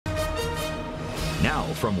Now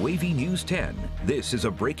from WAVY News 10, this is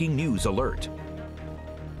a breaking news alert.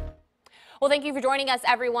 Well, thank you for joining us,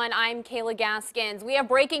 everyone. I'm Kayla Gaskins. We have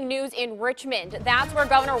breaking news in Richmond. That's where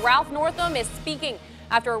Governor Ralph Northam is speaking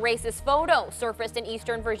after a racist photo surfaced in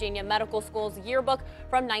Eastern Virginia Medical School's yearbook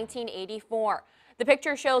from 1984. The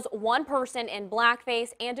picture shows one person in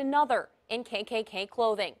blackface and another in KKK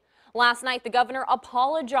clothing. Last night, the governor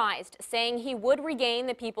apologized, saying he would regain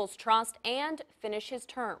the people's trust and finish his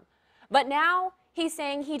term. But now he's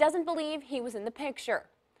saying he doesn't believe he was in the picture.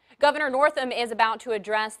 Governor Northam is about to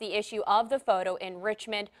address the issue of the photo in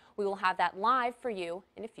Richmond. We will have that live for you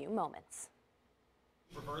in a few moments.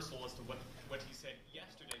 Reversal as to what he said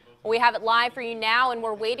yesterday. We have it live for you now, and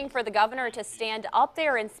we're waiting for the governor to stand up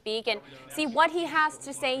there and speak and see what he has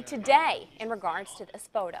to say today in regards to this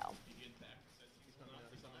photo.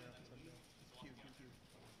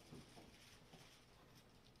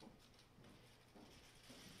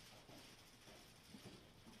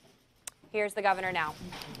 Here's the governor now.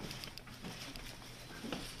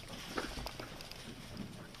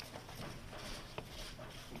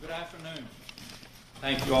 Good afternoon.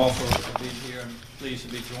 Thank you all for being here. I'm pleased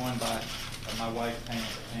to be joined by my wife, Pam,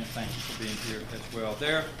 and thank you for being here as well.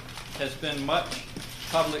 There has been much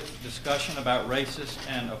public discussion about racist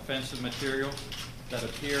and offensive material that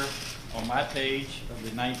appear on my page of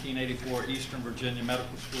the 1984 Eastern Virginia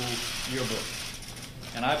Medical School yearbook.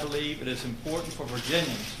 And I believe it is important for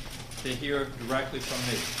Virginians to hear directly from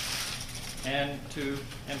me and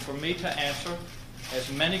for me to answer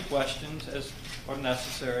as many questions as are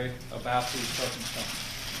necessary about these circumstances.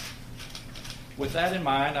 With that in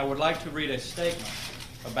mind, I would like to read a statement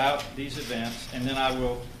about these events, and then I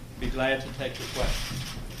will be glad to take your questions.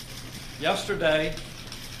 Yesterday,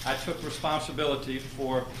 I took responsibility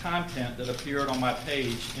for content that appeared on my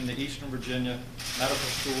page in the Eastern Virginia Medical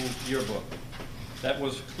School yearbook that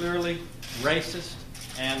was clearly racist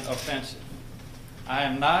and offensive. I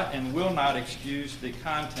am not and will not excuse the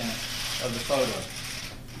content of the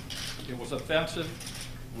photo. It was offensive,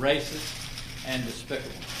 racist, and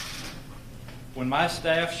despicable. When my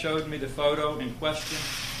staff showed me the photo in question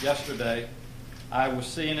yesterday, I was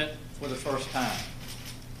seeing it for the first time.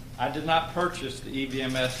 I did not purchase the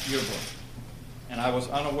EVMS yearbook, and I was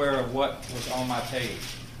unaware of what was on my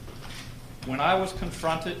page. When I was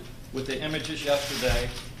confronted with the images yesterday,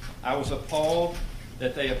 I was appalled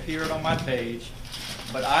that they appeared on my page,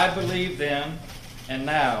 but I believe then and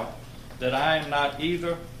now that I am not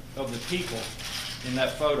either of the people in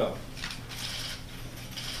that photo.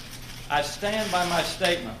 I stand by my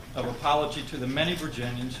statement of apology to the many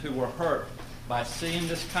Virginians who were hurt by seeing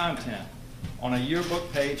this content on a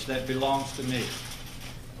yearbook page that belongs to me.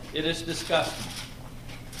 It is disgusting.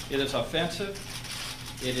 It is offensive.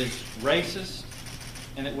 It is racist.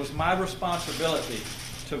 And it was my responsibility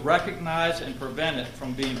to recognize and prevent it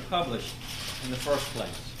from being published in the first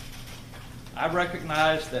place. I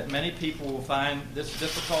recognize that many people will find this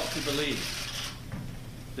difficult to believe.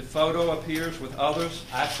 The photo appears with others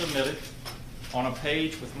I submitted on a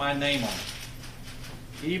page with my name on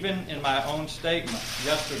it. Even in my own statement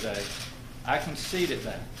yesterday, I conceded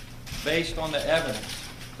that, based on the evidence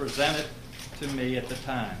presented to me at the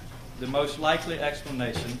time, the most likely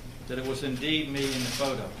explanation that it was indeed me in the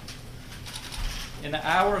photo. In the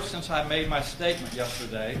hours since I made my statement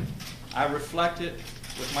yesterday, I reflected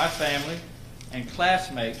with my family and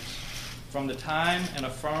classmates from the time and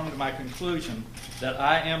affirmed my conclusion that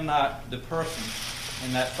I am not the person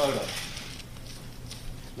in that photo.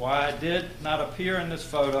 While I did not appear in this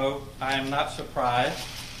photo, I am not surprised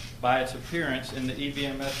by its appearance in the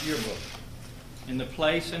EVMS yearbook. In the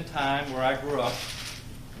place and time where I grew up,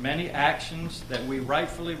 many actions that we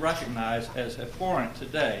rightfully recognize as abhorrent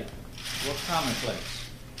today were commonplace.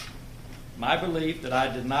 My belief that I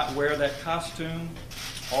did not wear that costume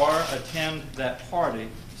or attend that party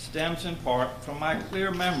stems in part from my clear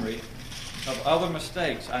memory of other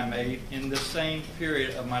mistakes I made in this same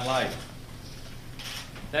period of my life.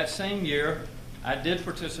 That same year, I did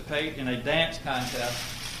participate in a dance contest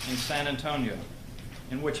in San Antonio,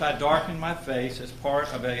 in which I darkened my face as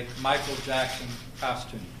part of a Michael Jackson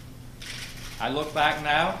costume. I look back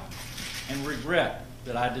now and regret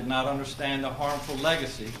that I did not understand the harmful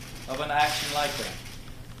legacy of an action like that.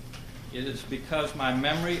 It is because my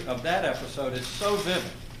memory of that episode is so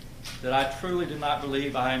vivid that I truly do not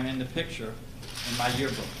believe I am in the picture in my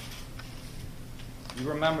yearbook. You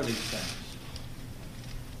remember these things.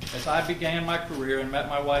 As I began my career and met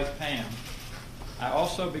my wife, Pam, I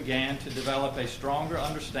also began to develop a stronger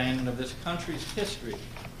understanding of this country's history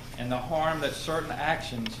and the harm that certain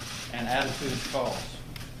actions and attitudes cause.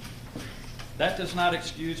 That does not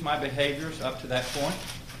excuse my behaviors up to that point.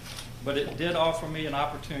 but it did offer me an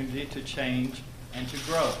opportunity to change and to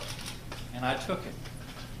grow, and I took it.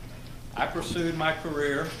 I pursued my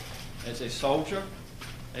career as a soldier,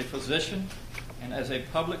 a physician, and as a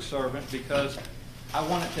public servant because I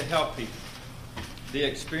wanted to help people. The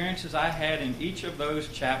experiences I had in each of those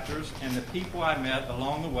chapters and the people I met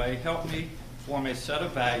along the way helped me form a set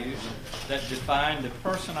of values that define the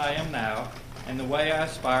person I am now and the way I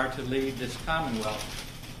aspire to lead this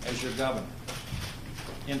Commonwealth as your governor.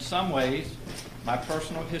 In some ways, my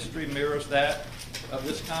personal history mirrors that of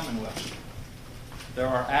this Commonwealth. There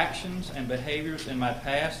are actions and behaviors in my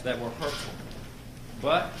past that were hurtful,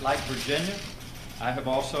 but like Virginia, I have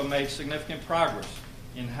also made significant progress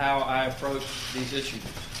in how I approach these issues.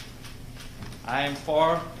 I am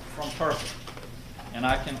far from perfect, and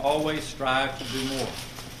I can always strive to do more.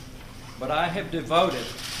 But I have devoted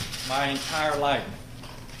my entire life,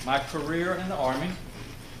 my career in the Army,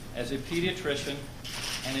 as a pediatrician,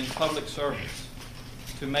 and in public service,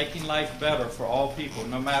 to making life better for all people,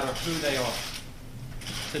 no matter who they are.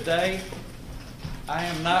 Today, I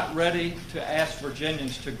am not ready to ask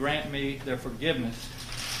Virginians to grant me their forgiveness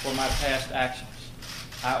for my past actions.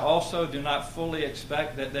 I also do not fully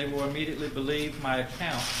expect that they will immediately believe my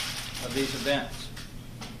account of these events.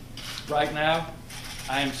 Right now,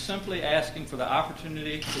 I am simply asking for the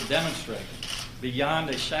opportunity to demonstrate,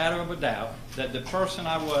 beyond a shadow of a doubt, that the person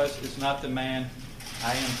I was is not the man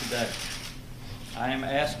I am today. I am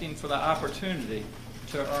asking for the opportunity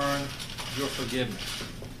to earn your forgiveness.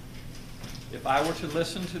 If I were to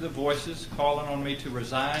listen to the voices calling on me to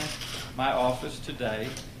resign my office today,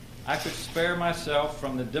 I could spare myself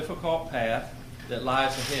from the difficult path that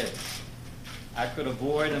lies ahead. I could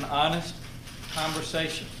avoid an honest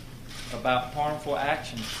conversation about harmful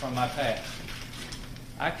actions from my past.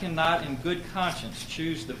 I cannot in good conscience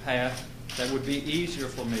choose the path that would be easier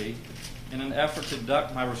for me in an effort to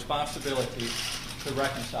duck my responsibility to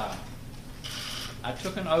reconcile. I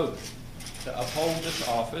took an oath to uphold this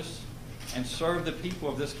office and serve the people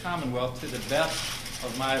of this Commonwealth to the best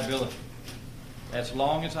of my ability. As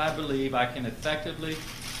long as I believe I can effectively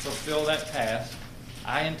fulfill that task,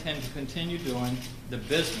 I intend to continue doing the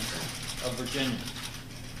business of Virginia.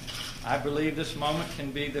 I believe this moment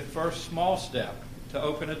can be the first small step to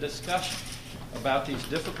open a discussion about these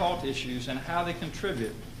difficult issues and how they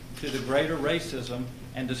contribute to the greater racism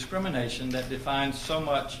and discrimination that defines so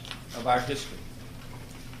much of our history.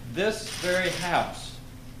 This very house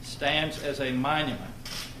stands as a monument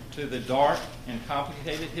to the dark and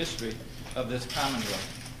complicated history of this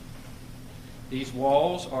Commonwealth. These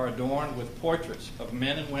walls are adorned with portraits of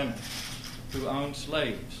men and women who owned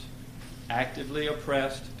slaves, actively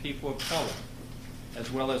oppressed people of color,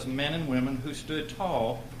 as well as men and women who stood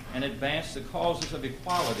tall and advanced the causes of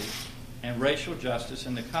equality and racial justice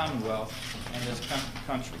in the Commonwealth and this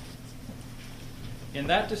country. In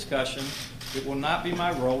that discussion, it will not be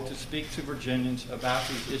my role to speak to Virginians about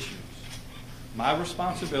these issues. My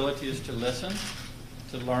responsibility is to listen,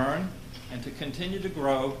 to learn, and to continue to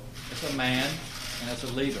grow as a man and as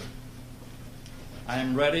a leader. I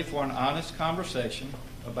am ready for an honest conversation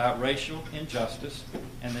about racial injustice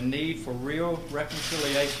and the need for real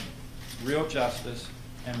reconciliation, real justice,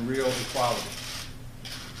 and real equality.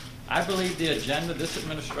 I believe the agenda this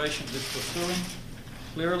administration is pursuing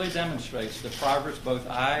clearly demonstrates the progress both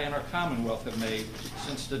I and our Commonwealth have made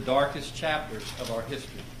since the darkest chapters of our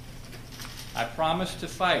history. I promise to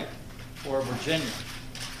fight for a Virginia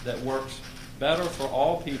that works better for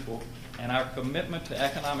all people, and our commitment to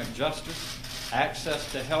economic justice,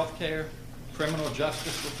 access to health care, criminal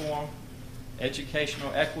justice reform,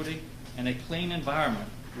 educational equity, and a clean environment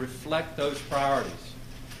reflect those priorities.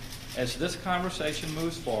 As this conversation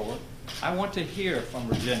moves forward, I want to hear from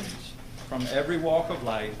Virginians from every walk of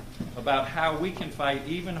life about how we can fight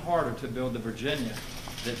even harder to build the Virginia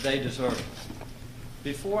that they deserve.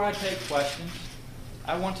 Before I take questions,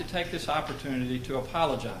 I want to take this opportunity to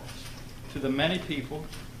apologize to the many people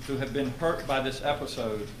who have been hurt by this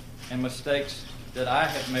episode and mistakes that I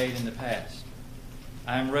have made in the past.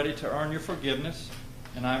 I am ready to earn your forgiveness,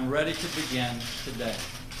 and I am ready to begin today.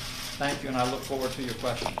 Thank you, and I look forward to your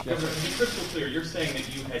questions. Yes, sir. To be crystal clear, you're saying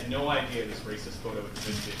that you had no idea this racist photo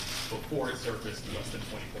existed before it surfaced less than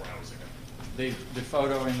 24 hours ago? The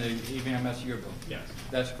photo in the EVMS yearbook? Yes.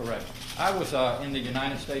 That's correct. I was in the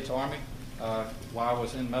United States Army while I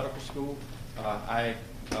was in medical school. I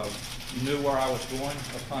knew where I was going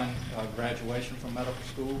upon graduation from medical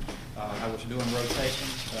school. I was doing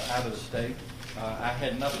rotations out of the state. I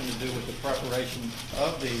had nothing to do with the preparation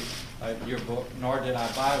of the yearbook, nor did I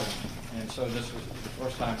buy one. And so this was the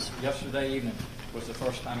first time, yesterday evening was the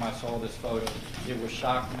first time I saw this photo. It was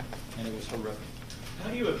shocking and it was horrific. How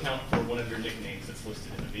do you account for one of your nicknames that's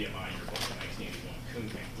listed in the VMI yearbook in 1981,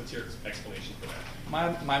 Coonman? What's your explanation for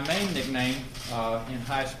that? My main nickname in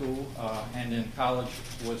high school and in college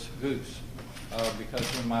was Goose, because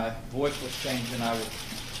when my voice was changing, I would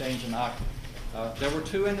change an octave. There were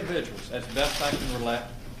two individuals, as best I can relate,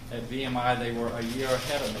 at VMI. They were a year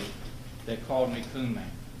ahead of me. They called me Coonman.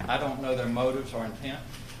 I don't know their motives or intent.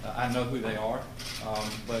 I know who they are,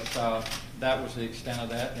 but that was the extent of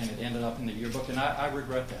that, and it ended up in the yearbook, and I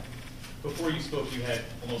regret that. Before you spoke, you had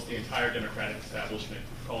almost the entire Democratic establishment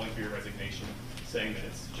calling for your resignation, saying that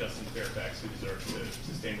it's Justin Fairfax who deserves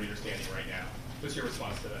to stand where you're standing right now. What's your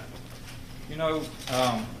response to that? You know,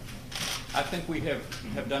 I think we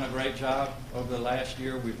have done a great job over the last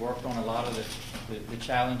year. We've worked on a lot of the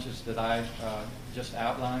challenges that I just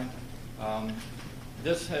outlined.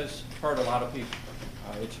 This has hurt a lot of people.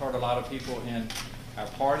 It's hurt a lot of people in our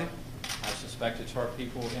party. I suspect it's hurt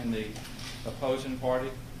people in the opposing party,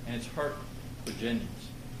 and it's hurt Virginians.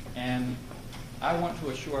 And I want to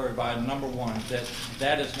assure everybody, number one, that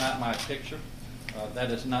that is not my picture.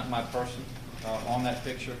 That is not my person on that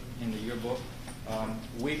picture in the yearbook.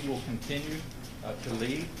 We will continue to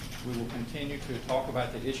lead. We will continue to talk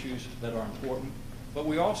about the issues that are important. But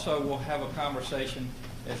we also will have a conversation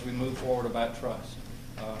as we move forward about trust.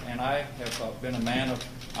 And I have been a man of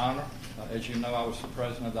honor. As you know, I was the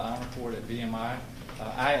president of the Honor Court at VMI.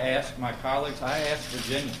 I asked my colleagues, I asked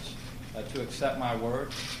Virginians to accept my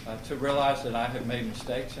word, to realize that I have made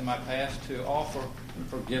mistakes in my past, to offer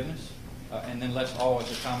forgiveness, and then let's all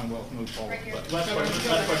as a Commonwealth move forward. Last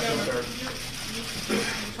question, sir.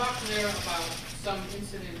 You talked there about some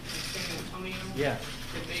incident in San Antonio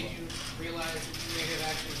that made you realize that you may have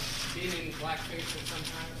actually been in blackface at some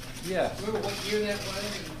time. Yeah. Remember what year that was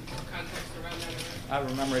and what context around that event? I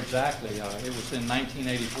remember exactly. It was in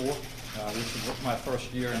 1984, which was my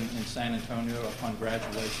first year in San Antonio upon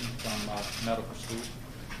graduation from medical school.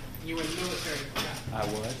 You were in the military. Yeah. I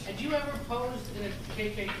was. Had you ever posed in a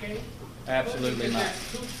KKK? Absolutely because not.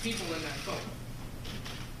 There's two people in that photo.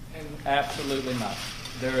 And Absolutely not.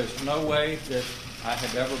 There is no way that I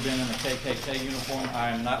have ever been in a KKK uniform. I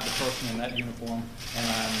am not the person in that uniform, and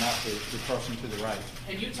I am not the person to the right.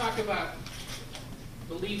 And you talk about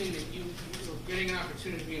believing that you were getting an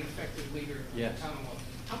opportunity to be an effective leader of the Commonwealth.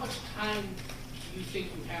 How much time do you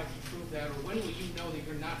think you have to prove that, or when will you know that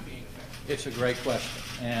you're not being effective? It's a great question.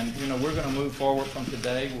 And, you know, we're going to move forward from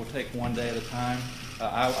today. We'll take one day at a time.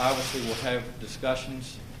 Obviously, we'll have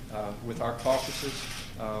discussions with our caucuses,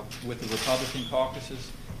 with the Republican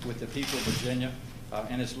caucuses, with the people of Virginia.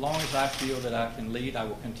 And as long as I feel that I can lead, I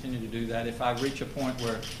will continue to do that. If I reach a point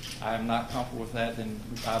where I am not comfortable with that, then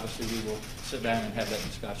obviously we will sit down and have that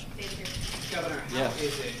discussion. Governor, how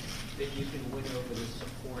is it that you can win over the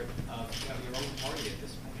support of your own party at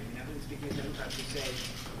this point? I mean, I've been speaking to Democrats who say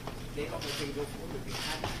they don't think they can go forward with you.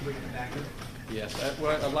 How do you bring them back in? Yes,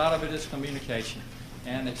 well, a lot of it is communication.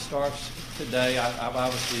 And it starts today. I've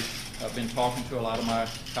obviously been talking to a lot of my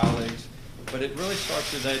colleagues. But it really starts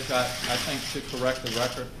today, I think, to correct the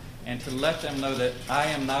record and to let them know that I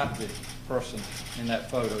am not the person in that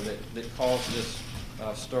photo that caused this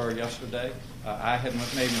stir yesterday. I have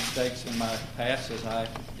made mistakes in my past, as I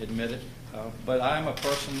admitted, but I am a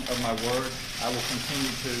person of my word. I will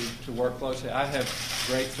continue to work closely. I have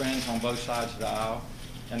great friends on both sides of the aisle,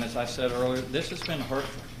 and as I said earlier, this has been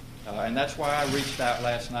hurtful. And that's why I reached out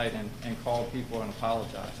last night and called people and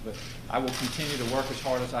apologized. But I will continue to work as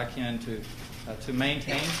hard as I can to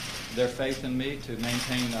maintain their faith in me, to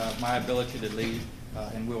maintain my ability to lead,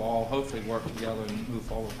 and we'll all hopefully work together and move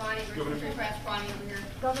forward.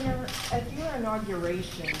 Governor, at your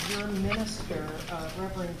inauguration, your minister,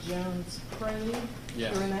 Reverend Jones, prayed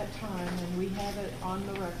during that time, and we have it on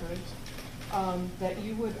the record, that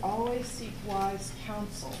you would always seek wise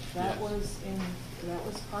counsel. That was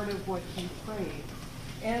part of what he prayed,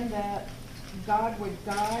 and that God would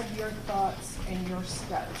guide your thoughts and your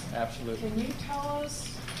steps. Absolutely. Can you tell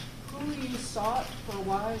us who you sought for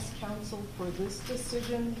wise counsel for this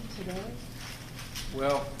decision today?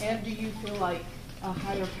 Well, and do you feel like a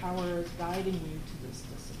higher power is guiding you to this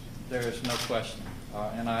decision? There is no question,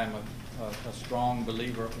 and I'm a strong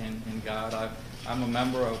believer in God. I'm a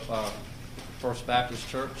member of First Baptist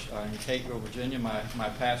Church in Cateville, Virginia. My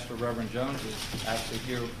pastor, Reverend Jones, is actually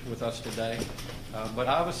here with us today. But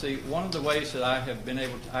obviously, one of the ways that I have been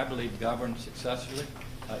able to, I believe, govern successfully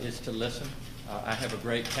is to listen. I have a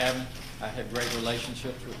great cabinet. I have great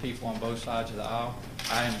relationships with people on both sides of the aisle.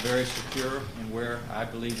 I am very secure in where I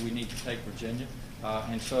believe we need to take Virginia.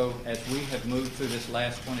 And so as we have moved through this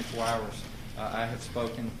last 24 hours, I have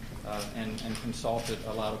spoken and consulted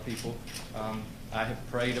a lot of people. I have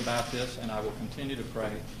prayed about this, and I will continue to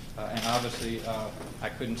pray. And obviously, I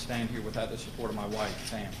couldn't stand here without the support of my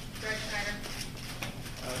wife, Pam. Greg Schneider.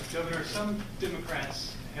 Governor, some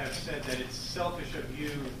Democrats have said that it's selfish of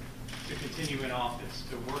you to continue in office,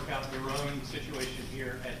 to work out your own situation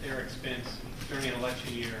here at their expense during an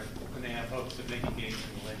election year when they have hopes of making gains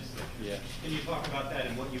in the legislature. Yeah. Can you talk about that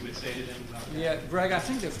and what you would say to them about that? Yeah, Greg, I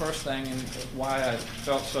think the first thing and why I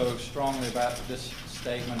felt so strongly about this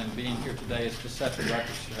statement and being here today is to set the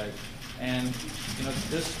record straight. And, you know,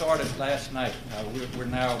 this started last night. We're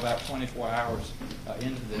now about 24 hours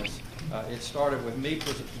into this. It started with me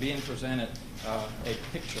being presented a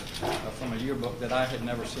picture from a yearbook that I had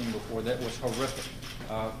never seen before that was horrific.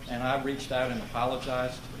 And I reached out and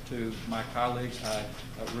apologized to my colleagues. I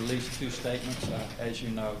released 2 statements, as you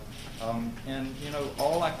know. And, you know,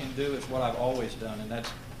 all I can do is what I've always done, and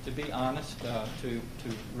that's to be honest, to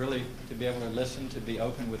really to be able to listen, to be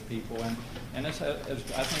open with people. And as I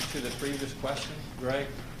think to the previous question, Greg,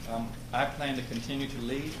 I plan to continue to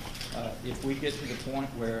lead. If we get to the point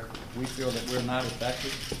where we feel that we're not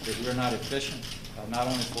effective, that we're not efficient, not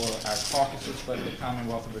only for our caucuses but the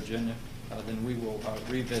Commonwealth of Virginia, then we will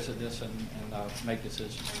revisit this and make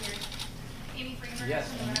decisions. Amy Freeman. Yes.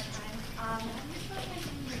 Have you spoken to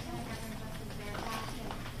Lieutenant Governor Justin Fairfax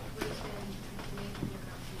and Richmond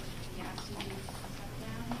he asked you to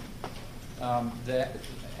step down? The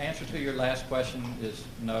answer to your last question is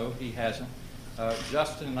no, he hasn't.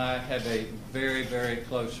 Justin and I have a very, very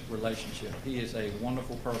close relationship. He is a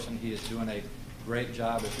wonderful person. He is doing a great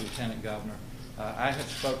job as Lieutenant Governor. I have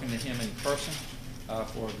spoken to him in person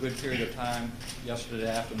for a good period of time yesterday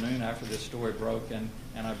afternoon after this story broke, and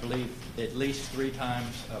I believe at least 3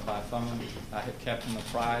 times by phone. I have kept him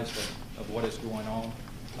apprised of what is going on.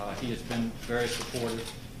 He has been very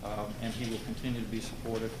supportive, and he will continue to be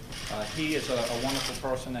supportive. He is a wonderful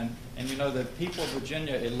person, and you know, the people of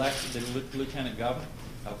Virginia elected the Lieutenant Governor,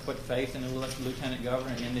 put faith in the Lieutenant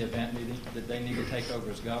Governor in the event that they need to take over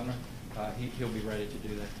as governor. He'll be ready to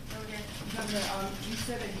do that. Governor, you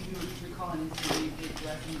said that you recall an incident you did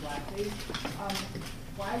dressing blackface.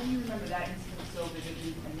 Why do you remember that incident so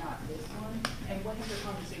vividly and not this one? And what have your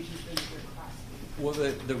conversations been with your classmates? Well,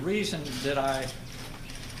 the reason that I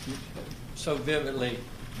so vividly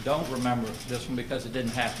don't remember this one because it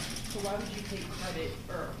didn't happen. So why would you take credit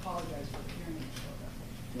or apologize for appearing in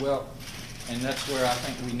the photo? Well, and that's where I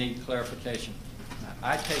think we need clarification.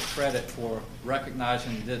 I take credit for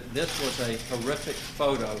recognizing that this was a horrific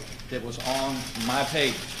photo that was on my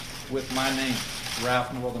page with my name,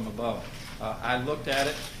 Ralph Northam, above. I looked at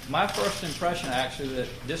it. My first impression, actually, that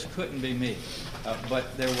this couldn't be me.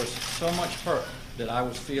 But there was so much hurt that I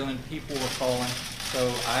was feeling. People were calling.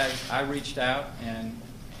 So I reached out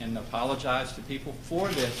and apologized to people for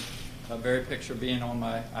this very picture being on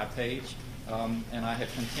my page. And I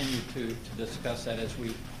have continued to discuss that as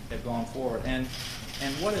we have gone forward. And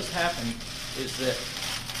what has happened is that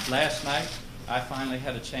last night I finally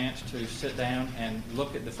had a chance to sit down and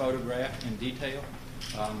look at the photograph in detail.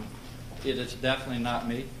 It is definitely not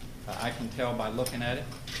me. I can tell by looking at it.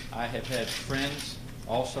 I have had friends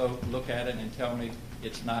also look at it and tell me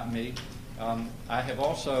it's not me. I have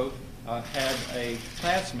also had a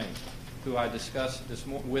classmate who I discussed this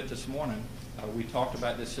morning. We talked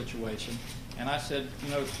about this situation, and I said, you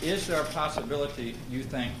know, is there a possibility, you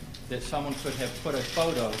think, that someone could have put a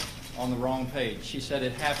photo on the wrong page? She said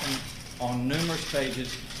it happened on numerous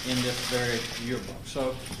pages in this very yearbook.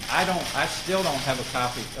 So I still don't have a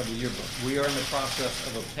copy of the yearbook. We are in the process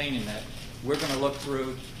of obtaining that. We're going to look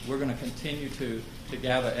through, we're going to continue to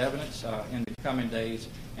gather evidence in the coming days,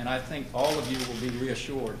 and I think all of you will be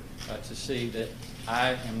reassured to see that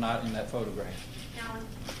I am not in that photograph. Alan.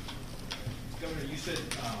 Governor, you said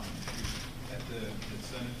at the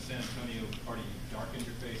San Antonio party you darkened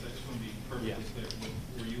your face. I just want to be perfectly clear.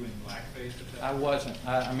 Were you in blackface at that? I wasn't.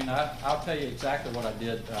 I mean, I'll tell you exactly what I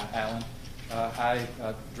did, Alan. I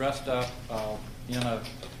dressed up in a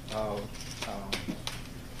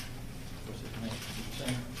what's his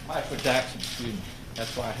name? Michael Jackson, excuse me.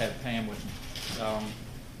 That's why I had Pam with me.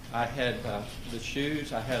 I had the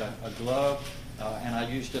shoes. I had a glove. And I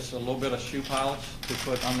used just a little bit of shoe polish to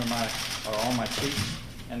put under on my cheeks.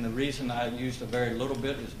 And the reason I used a very little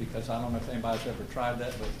bit is because I don't know if anybody's ever tried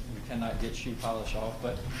that, but you cannot get shoe polish off.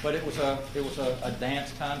 But it was a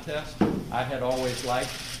dance contest. I had always liked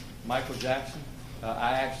Michael Jackson.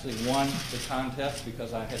 I actually won the contest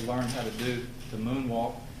because I had learned how to do the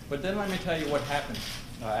moonwalk. But then let me tell you what happened,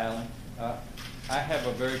 Alan. I have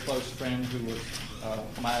a very close friend who was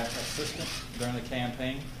my assistant during the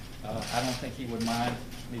campaign. I don't think he would mind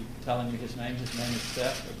me telling you his name. His name is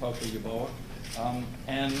Seth Opoku-Yeboah.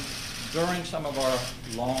 And during some of our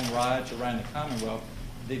long rides around the Commonwealth,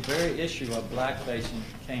 the very issue of blackfacing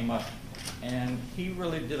came up. And he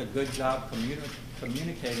really did a good job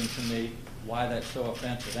communicating to me why that's so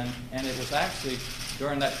offensive. And it was actually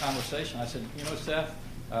during that conversation, I said, you know, Seth,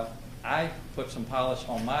 I put some polish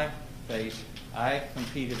on my face. I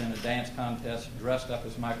competed in a dance contest dressed up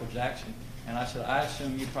as Michael Jackson. And I said, I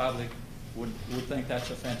assume you probably would think that's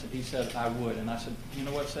offensive. He said, I would. And I said, you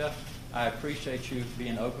know what, Seth? I appreciate you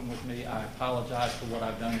being open with me. I apologize for what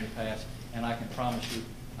I've done in the past. And I can promise you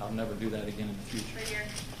I'll never do that again in the future. Right here.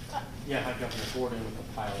 Yeah, hi, Governor Gordon with the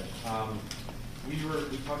pilot.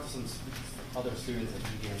 We talked to some other students at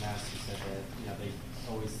EDMS who said that they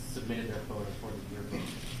always submitted their photos for the yearbook.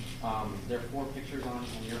 There are 4 pictures on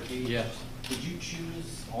your page. Yes. Did you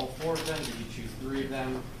choose all 4 of them? Did you choose 3 of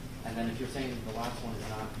them? And then if you're saying the last one is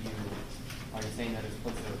not you, are you saying that it's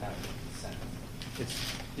placed there without your consent?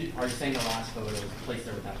 Are you saying the last photo is placed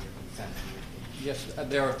there without your consent? Yes,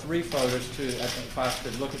 there are 3 photos too. I think if I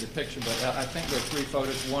could look at the picture, but I think there are 3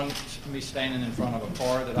 photos. One, me standing in front of a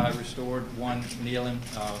car that I restored. One kneeling,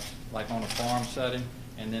 like on a farm setting,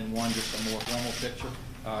 and then one just a more formal picture.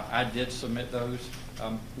 I did submit those.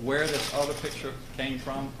 Where this other picture came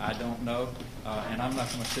from, I don't know, and I'm not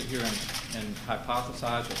going to sit here and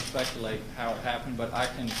hypothesize or speculate how it happened, but I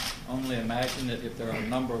can only imagine that if there are a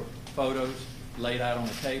number of photos laid out on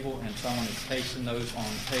the table and someone is pasting those on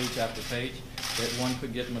page after page, that one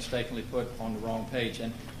could get mistakenly put on the wrong page.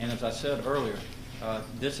 And as I said earlier,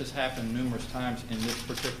 this has happened numerous times in this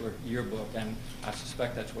particular yearbook, and I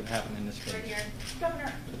suspect that's what happened in this case. Right here.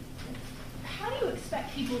 Governor, how do you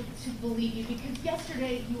expect people to believe you? Because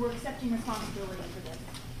yesterday you were accepting responsibility for this,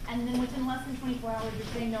 and then within less than 24 hours you're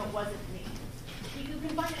saying, no, it wasn't me. You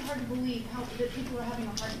can find it hard to believe that people are having a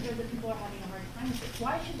hard time with this.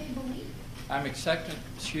 Why should they believe you? I'm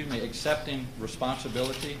accepting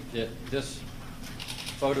responsibility that this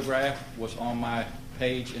photograph was on my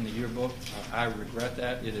page in the yearbook. I regret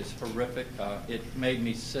that. It is horrific. It made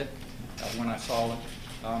me sick when I saw it.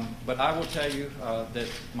 But I will tell you that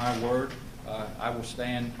my word, I will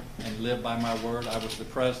stand and live by my word. I was the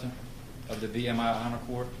president of the VMI Honor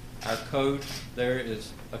Corps. Our code there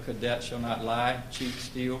is a cadet shall not lie, cheat,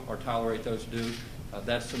 steal, or tolerate those due.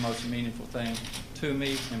 That's the most meaningful thing to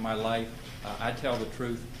me in my life. I tell the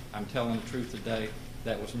truth. I'm telling the truth today.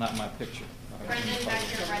 That was not my picture. Brendan, back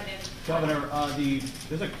here, Brendan. Governor,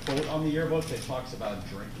 there's a quote on the yearbook that talks about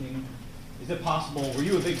drinking. Is it possible, were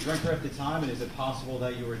you a big drinker at the time, and is it possible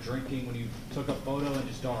that you were drinking when you took a photo and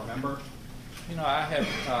just don't remember? You know, I have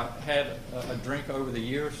had a drink over the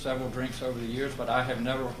years, several drinks over the years, but I have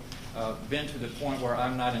never been to the point where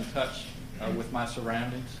I'm not in touch with my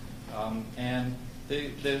surroundings. And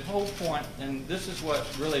the whole point, and this is what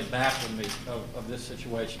really baffled me of this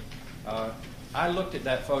situation, I looked at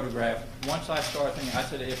that photograph. Once I started thinking, I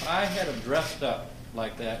said, if I had have dressed up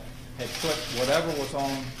like that, had put whatever was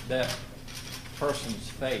on that person's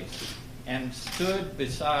face, and stood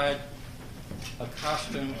beside a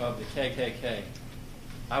costume of the KKK,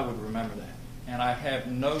 I would remember that. And I have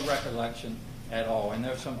no recollection at all. And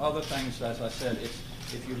there's some other things, as I said,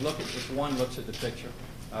 if you look at, if one looks at the picture,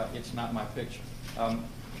 it's not my picture.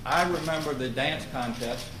 I remember the dance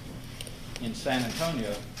contest in San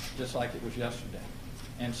Antonio just like it was yesterday.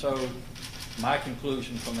 And so my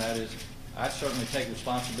conclusion from that is I certainly take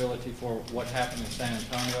responsibility for what happened in San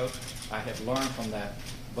Antonio. I have learned from that.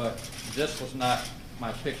 But this was not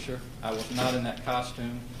my picture. I was not in that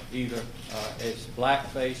costume either as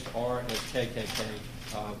black-faced or as KKK.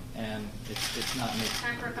 And it's not me.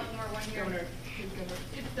 Time for a couple more. One here. Governor,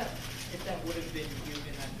 if that would have been you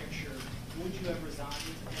in that picture, would you have resigned?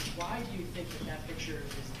 And why do you think that picture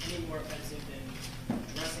is any more offensive than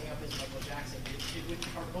dressing up as Michael Jackson?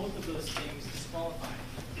 Are both of those things disqualified?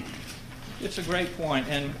 It's a great point.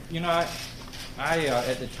 And, you know, I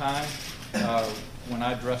at the time, when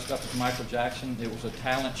I dressed up as Michael Jackson, it was a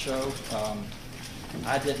talent show.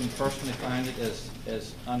 I didn't personally find it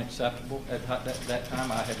as unacceptable at that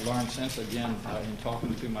time. I had learned since, again, in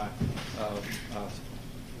talking to my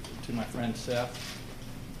friend Seth.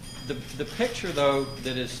 The picture, though,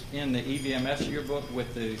 that is in the EVMS yearbook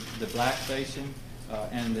with the black facing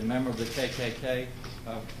and the member of the KKK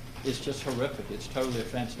is just horrific. It's totally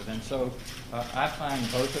offensive. And so I find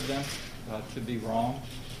both of them to be wrong.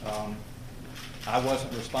 I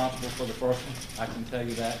wasn't responsible for the first one, I can tell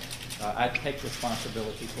you that. I take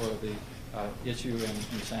responsibility for the issue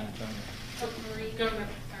in San Antonio. Oh, Marie. Governor.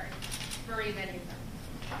 Sorry. Marie, then you.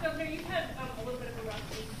 Governor, you've had a little bit of a rough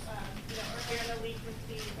week, earlier in the week with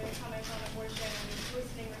the comments on abortion and the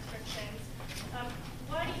listening restrictions.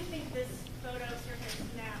 Why do you think this photo surfaced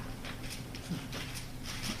now?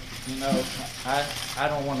 You know, I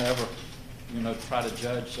don't want to ever, you know, try to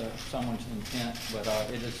judge someone's intent, but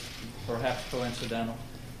it is perhaps coincidental.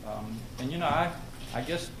 And you know, I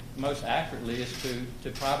guess most accurately is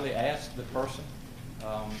to probably ask the person.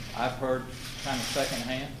 I've heard kind of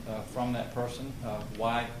secondhand from that person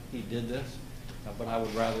why he did this, but I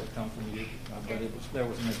would rather it come from you. But there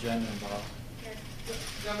was an agenda involved.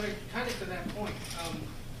 Governor, kind of to that point,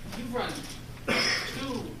 you've run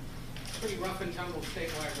two pretty rough and tumble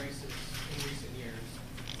statewide races in recent years.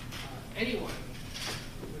 Anyone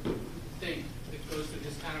would think that goes through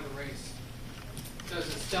this kind of a race does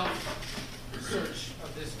a self-search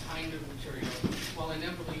of this kind of material, while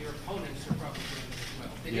inevitably your opponents are probably doing it as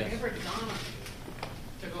well. Did it ever dawn on you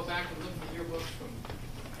to go back and look at yearbooks from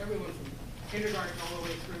everyone from kindergarten all the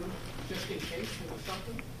way through, just in case there was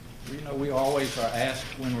something? You know, we always are asked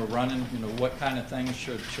when we're running, you know, what kind of things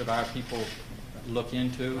should our people look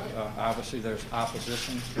into. Obviously, there's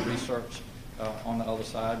opposition to research on the other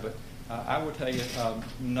side, but I would tell you,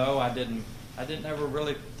 no, I didn't ever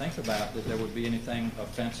really think about that there would be anything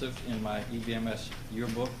offensive in my EVMS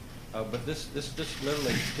yearbook. But this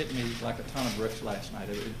literally hit me like a ton of bricks last night.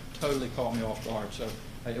 It totally caught me off guard. So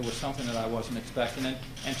it was something that I wasn't expecting.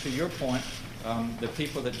 And to your point, the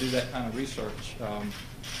people that do that kind of research,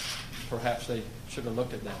 perhaps they should have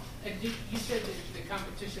looked at that. And you said that the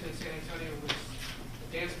competition in San Antonio was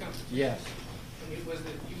a dance competition? Yes. And it was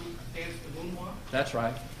that you danced the moonwalk? That's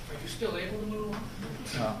right. Are you still able to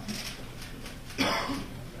moonwalk?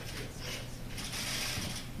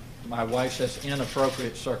 My wife says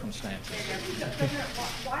inappropriate circumstances.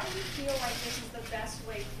 Why do you feel like this is the best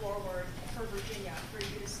way forward for Virginia, for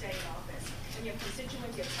you to stay in office? And you have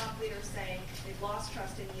constituents, you have top leaders saying they've lost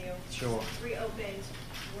trust in you. Sure. Reopened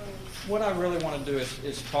rooms. What I really want to do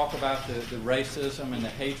is talk about the racism and the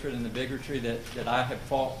hatred and the bigotry that I have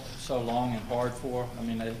fought so long and hard for. I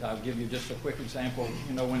mean, I'll give you just a quick example.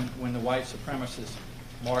 You know, when the white supremacists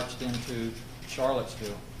marched into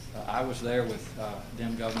Charlottesville, I was there with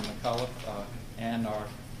then Governor McCullough and our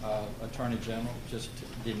Attorney General, just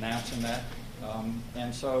denouncing that.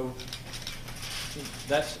 And so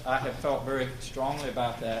I have felt very strongly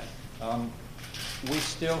about that. We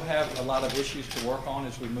still have a lot of issues to work on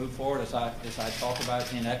as we move forward, as I talk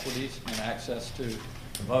about inequities and access to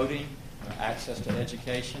voting, access to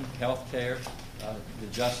education, health care, the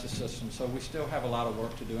justice system. So we still have a lot of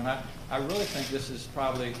work to do. And I really think this is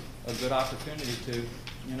probably a good opportunity to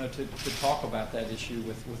talk about that issue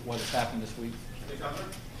with what has happened this week. Governor,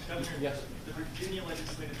 yes. The Virginia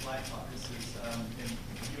Legislative Black Caucus is, in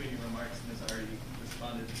reviewing your remarks, and has already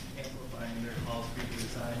responded, amplifying their calls for you to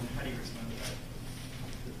resign. How do you respond to that?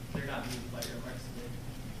 They're not moved by your remarks today.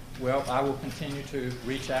 Well, I will continue to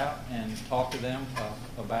reach out and talk to them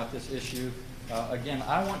about this issue. Again,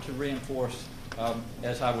 I want to reinforce,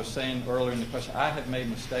 as I was saying earlier in the question, I have made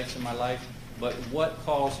mistakes in my life, but what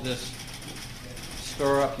caused this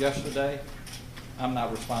stir up yesterday, I'm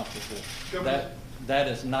not responsible for. That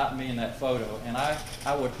is not me in that photo, and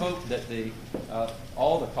I would hope that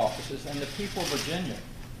all the caucuses and the people of Virginia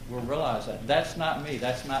will realize that. That's not me.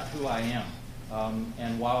 That's not who I am.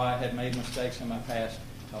 And while I had made mistakes in my past,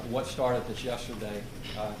 what started this yesterday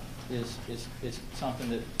is something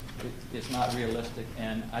that is not realistic,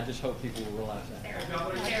 and I just hope people will realize that.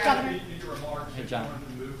 Governor, in your remarks, hey, you John. wanted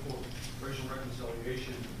to move for racial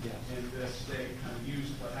reconciliation, and the state kind of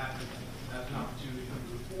used what happened as an opportunity to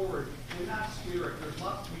move forward. In that spirit, there's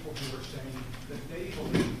lots of people who are saying that they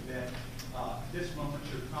believe that this moment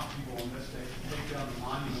should prompt people in this state to take down the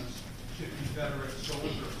monuments to Confederate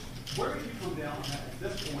soldiers. Where do you come down on that at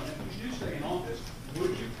this point? And if you do stay in office,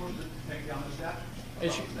 would you push it to take down the statue?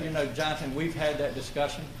 As you know, Jonathan, we've had that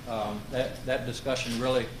discussion. That discussion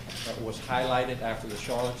really was highlighted after the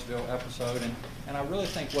Charlottesville episode, and I really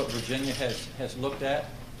think what Virginia has looked at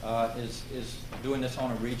is doing this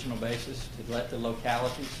on a regional basis to let the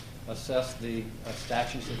localities assess the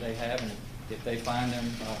statutes that they have, and if they find them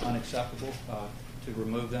unacceptable, to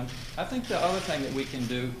remove them. I think the other thing that we can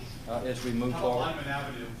do as we move forward. How about Lyman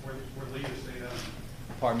Avenue, where Lee is state-owned?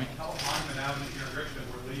 Pardon me? How about Lyman Avenue here in Richmond,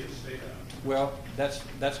 where Lee is state-owned? Well, that's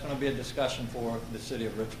going to be a discussion for the city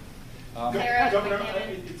of Richmond. Governor,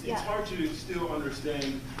 it's hard to still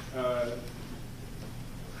understand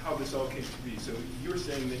how this all came to be. So you're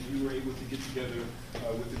saying that you were able to get together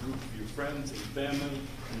with a group of your friends and family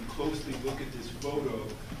and closely look at this photo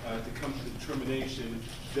to come to the determination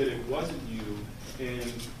that it wasn't you.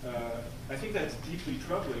 And I think that's deeply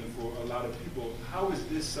troubling for a lot of people. How is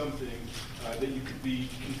this something that you could be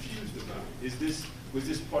confused about? Was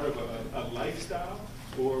this part of a lifestyle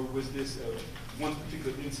or was this one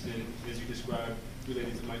particular incident, as you described,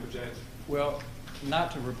 related to Michael Jackson? Well,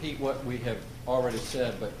 not to repeat what we have already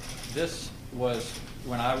said, but this was,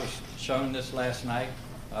 when I was shown this last night,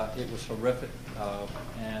 it was horrific,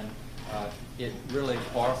 and it really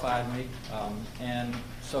horrified me. And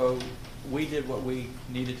so we did what we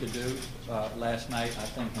needed to do last night, I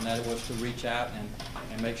think, and that was to reach out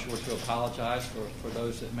and make sure to apologize for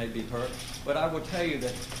those that may be hurt. But I will tell you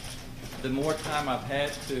that the more time I've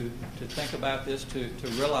had to think about this, to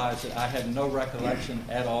realize that I had no recollection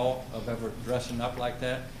at all of ever dressing up like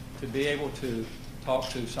that, to be able to talk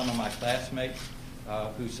to some of my classmates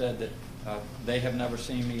who said that they have never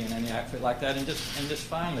seen me in any outfit like that, and just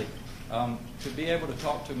finally to be able to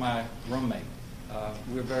talk to my roommate.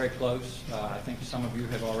 We're very close. I think some of you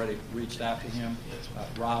have already reached out to him.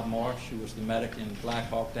 Rob Marsh, who was the medic in Black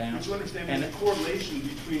Hawk Down. But you understand there's a correlation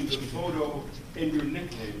between the photo and your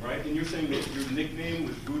nickname, right? And you're saying that your nickname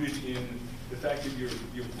was rooted in the fact that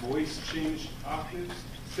your voice changed octaves?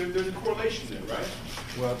 There's a correlation there, right?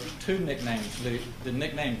 Well, two nicknames. The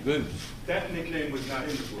nickname Goose. That nickname was not in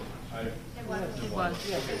the book. It was.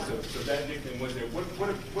 Yes. Okay, so that nickname was there.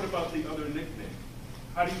 What about the other nickname?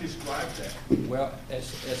 How do you describe that? Well,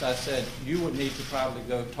 as I said, you would need to probably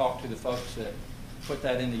go talk to the folks that put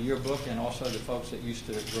that in the yearbook and also the folks that used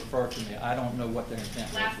to refer to me. I don't know what their intent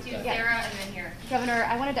was. Last two, Sarah, and then here. Governor,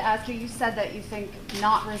 I wanted to ask you, you said that you think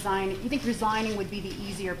resigning would be the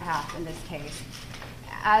easier path in this case.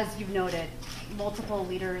 As you've noted, multiple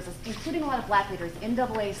leaders, including a lot of black leaders,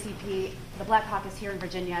 NAACP, the Black Caucus here in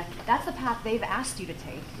Virginia, that's the path they've asked you to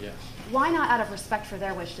take. Yes. Why not, out of respect for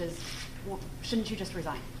their wishes, shouldn't you just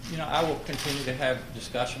resign? You know, I will continue to have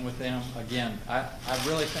discussion with them. Again, I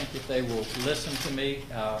really think that they will listen to me.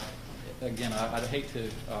 Again, I'd hate to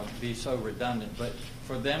be so redundant, but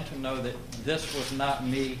for them to know that this was not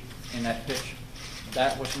me in that picture.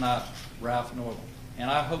 That was not Ralph Northam. And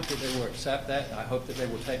I hope that they will accept that. I hope that they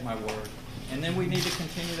will take my word. And then we need to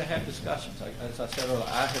continue to have discussions. As I said earlier,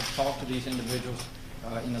 I have talked to these individuals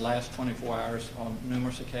in the last 24 hours on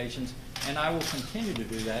numerous occasions, and I will continue to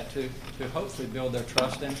do that to hopefully build their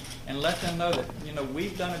trust and let them know that, you know,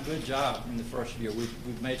 we've done a good job in the first year.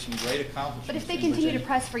 We've made some great accomplishments. But if they continue to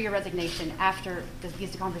press for your resignation after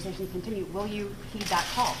these conversations continue, will you heed that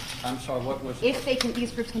call? I'm sorry, what was... If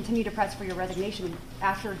these groups continue to press for your resignation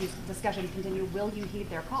after these discussions continue, will you heed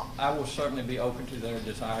their call? I will certainly be open to their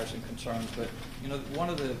desires and concerns, but, you know, one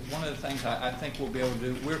of the things I think we'll be able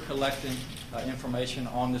to do, we're collecting information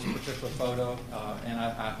on this particular photo, and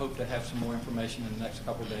I hope to have some more information in the next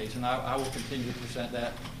couple of days, and I will continue to present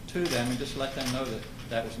that to them and just let them know that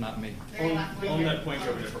that was not me. On that point,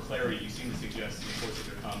 Governor, for clarity, you seem to suggest in the course of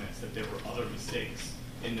your comments that there were other mistakes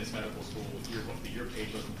in this medical school yearbook, that your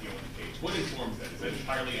page wasn't the only page. What informs that? Is that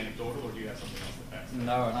entirely anecdotal, or do you have something else that backs that?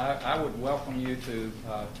 No, and I would welcome you to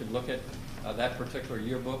look at that particular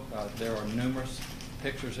yearbook. There are numerous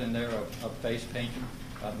pictures in there of face painting,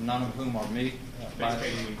 none of whom are me. Face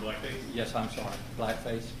painting means blackface? Yes, I'm sorry,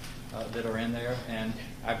 blackface. That are in there, and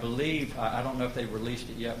I believe, I don't know if they've released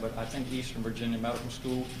it yet, but I think Eastern Virginia Medical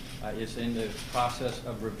School is in the process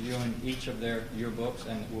of reviewing each of their yearbooks,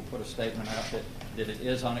 and we'll put a statement out that it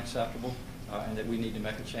is unacceptable and that we need to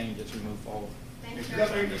make a change as we move forward.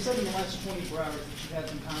 Governor, you said in the last 24 hours that you had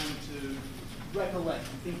some time to recollect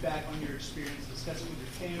and think back on your experience, discuss it with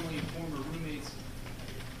your family and former roommates.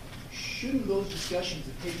 Shouldn't those discussions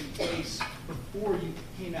have taken place before you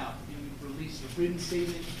came out and you released a written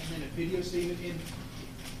statement and then a video statement? And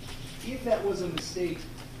if that was a mistake,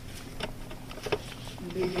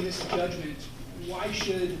 maybe misjudgment, why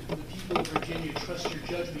should the people of Virginia trust your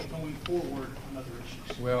judgment going forward on other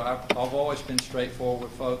issues? Well, I've always been straightforward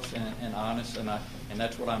with folks and honest, and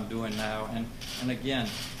that's what I'm doing now. And again,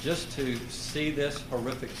 just to see this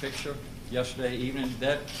horrific picture yesterday evening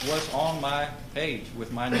that was on my page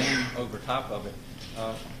with my name over top of it,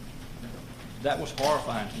 that was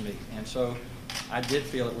horrifying to me. And so I did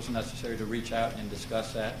feel it was necessary to reach out and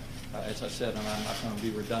discuss that. As I said, and I'm not going to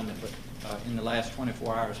be redundant, but in the last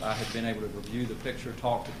 24 hours, I have been able to review the picture,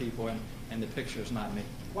 talk to people, and the picture is not me.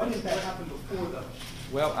 Why didn't that happen before, though?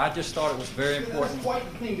 Well, I just thought it was very important. That's quite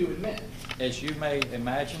the thing to admit. As you may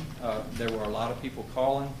imagine, there were a lot of people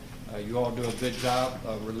calling. You all do a good job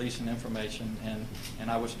of releasing information, and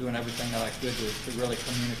I was doing everything that I could to really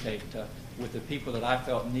communicate with the people that I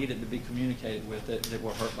felt needed to be communicated with that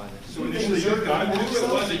were hurt by this. So initially,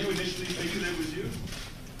 you initially figured it was you?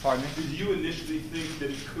 Pardon me? Did you initially think that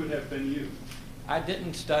it could have been you? I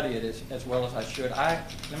didn't study it as well as I should.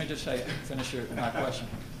 Let me just say, finish my question.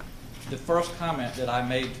 The first comment that I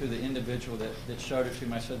made to the individual that showed it to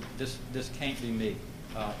me, I said, this can't be me.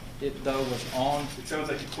 It, though, was on... It sounds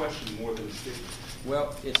like a question more than a statement.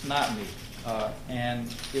 Well, it's not me. And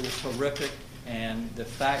it was horrific, and the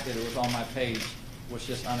fact that it was on my page was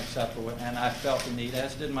just unacceptable, and I felt the need,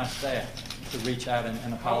 as did my staff, to reach out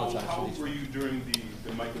and apologize. How old were you during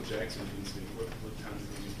the Michael Jackson incident? What time did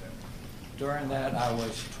you use that? During that, I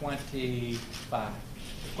was 25.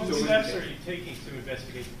 What steps are you taking to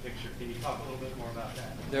investigate the picture? Can you talk a little bit more about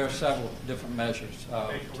that? There are several different measures. Facial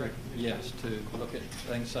recognition? Yes, to look at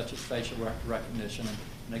things such as facial recognition.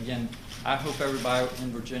 And again, I hope everybody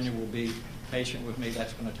in Virginia will be patient with me.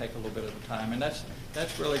 That's going to take a little bit of time. And that's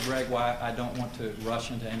really, Greg, why I don't want to rush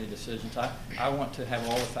into any decisions. I want to have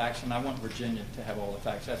all the facts, and I want Virginia to have all the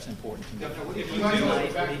facts. That's important to me. Governor, what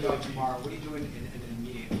are you doing tomorrow? What are you doing in the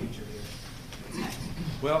immediate future here?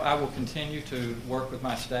 Well, I will continue to work with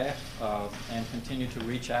my staff and continue to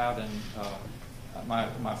reach out. And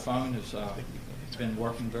my phone has been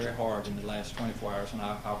working very hard in the last 24 hours, and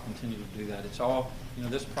I'll continue to do that. It's all,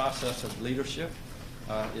 this process of leadership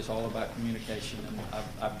is all about communication, and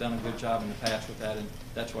I've done a good job in the past with that, and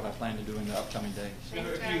that's what I plan to do in the upcoming days.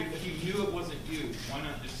 If you knew it wasn't you, why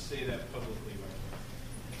not just say that publicly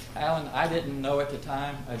right Alan, I didn't know at the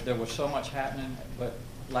time. There was so much happening, but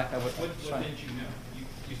like I was... What didn't you know?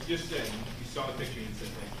 You just said, you saw the picture and you said,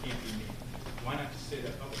 that can't be me. Why not just say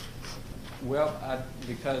that publicly? Well,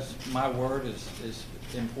 because my word is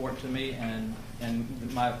important to me, and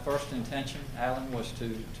my first intention, Alan, was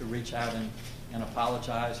to reach out and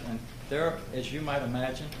apologize. And there, as you might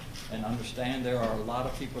imagine and understand, there are a lot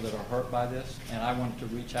of people that are hurt by this, and I wanted to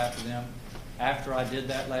reach out to them. After I did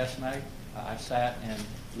that last night, I sat and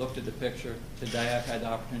looked at the picture. Today I've had the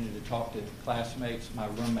opportunity to talk to classmates, my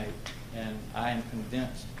roommate, and I am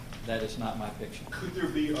convinced that it's not my picture. Could there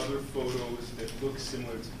be other photos that look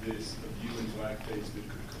similar to this of you in blackface that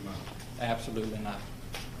could come out? Absolutely not.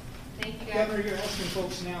 Thank you, guys. Governor, you're asking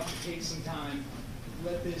folks now to take some time,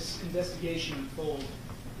 let this investigation unfold,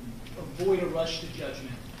 avoid a rush to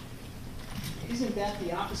judgment. Isn't that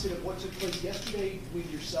the opposite of what took place yesterday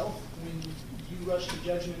with yourself when you rushed to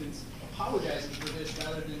judgment and apologizing for this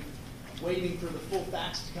rather than waiting for the full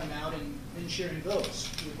facts to come out and then sharing those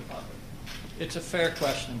with the public? It's a fair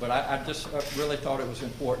question, but I just really thought it was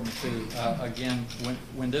important to, again,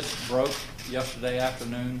 when this broke yesterday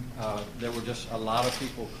afternoon, there were just a lot of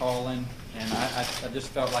people calling, and I just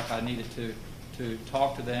felt like I needed to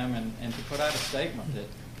talk to them and to put out a statement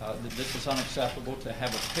that this is unacceptable to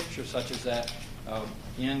have a picture such as that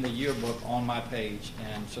in the yearbook on my page,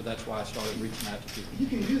 and so that's why I started reaching out to people. You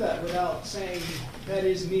can do that without saying, that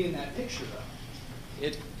is me in that picture, though.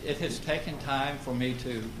 It has taken time for me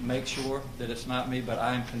to make sure that it's not me, but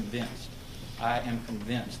I am convinced. I am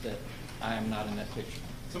convinced that I am not in that picture.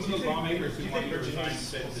 Some of the lawmakers who want you to resign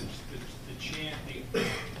said the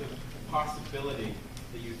possibility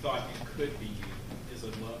that you thought it could be you is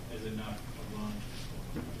enough alone.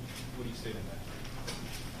 What do you say to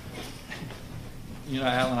that?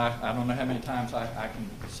 Alan, I don't know how many times I can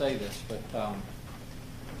say this, but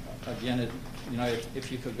again,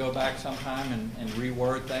 if you could go back sometime and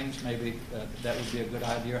reword things, maybe that would be a good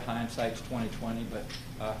idea. Hindsight's 20/20. But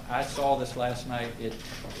I saw this last night. It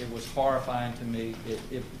was horrifying to me.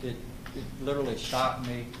 It literally shocked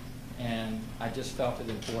me, and I just felt it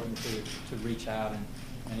important to reach out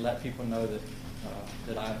and let people know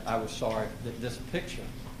that I was sorry that this picture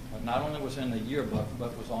not only was in the yearbook,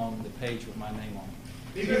 but was on the page with my name on it.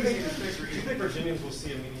 Do you think Virginians will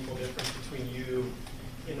see a meaningful difference between you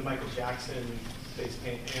in the Michael Jackson face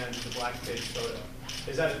paint and the blackface photo?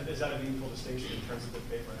 Is that a meaningful distinction in terms of the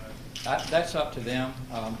paper ad? That's up to them.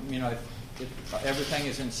 Everything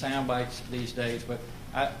is in sound bites these days, but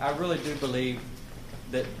I really do believe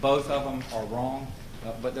that both of them are wrong.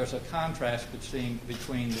 But there's a contrast between the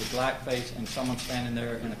blackface and someone standing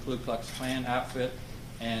there in a Ku Klux Klan outfit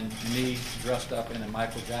and me dressed up in a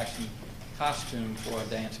Michael Jackson costume for a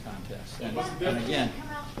dance contest. And again,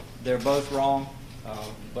 they're both wrong,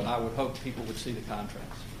 but I would hope people would see the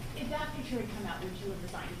contrast. If that picture had come out, would you have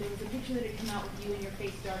resigned? If there was a picture that had come out with you and your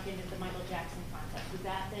face darkened at the Michael Jackson contest, would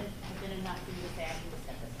that then have been enough for you to say, I need to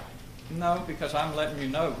step aside? No, because I'm letting you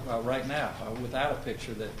know right now, without a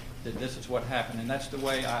picture, that this is what happened. And that's the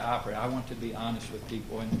way I operate. I want to be honest with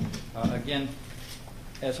people. And again,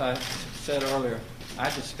 as I said earlier,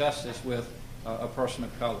 I discussed this with a person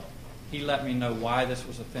of color. He let me know why this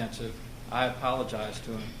was offensive. I apologized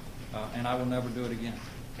to him, and I will never do it again.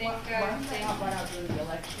 Why not during the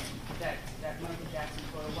election? That Michael Jackson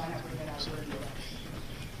photo, why not bring it out during the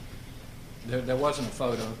election? There wasn't a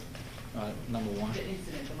photo, number one. The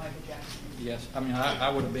incident, the Michael Jackson. Yes, I mean, I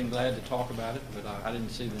would have been glad to talk about it, but I didn't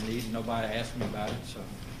see the need. Nobody asked me about it, so.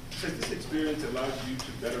 has this experience allowed you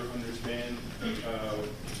to better understand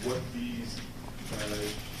what these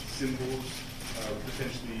symbols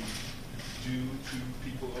potentially do to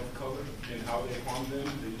people of color and how they harm them,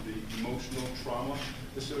 the emotional trauma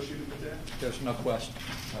associated with that? There's no question.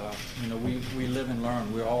 You know, we live and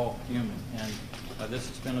learn. We're all human, and this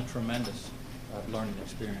has been a tremendous learning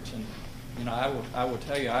experience. And you know, I will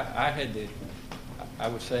tell you, I had the, I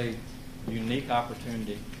would say, unique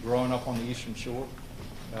opportunity growing up on the Eastern Shore.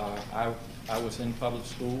 I was in public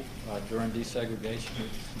school during desegregation.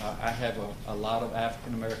 I have a lot of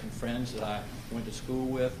African American friends that I went to school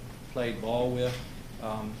with, played ball with,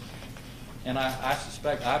 and I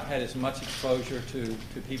suspect I've had as much exposure to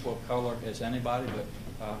people of color as anybody, but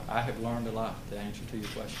I have learned a lot, to answer to your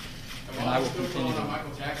question. And I will continue to.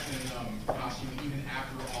 Michael Jackson costume even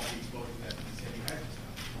after all the exposure that you said you had just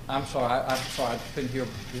now. I'm sorry, I couldn't hear.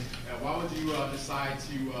 Why would you decide to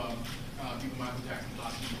do the Michael Jackson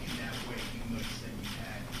costume in that way, even though you said you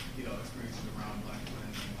had, you know, experiences around black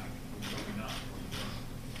women and like growing up?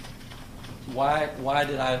 Why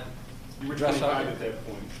did I You were dress 25 up? at that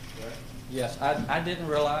point, right? Yes, I didn't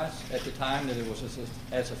realize at the time that it was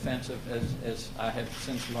as offensive as I have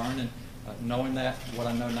since learned, and knowing that, what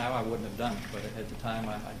I know now, I wouldn't have done it, but at the time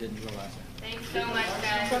I didn't realize it. Thanks so much,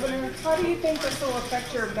 guys. Governor, how do you think this will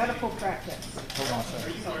affect your medical practice? Hold on, sir. Are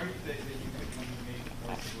you worried that you could be made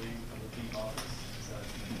forcibly leave office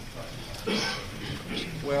besides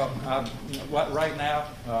Well, right now,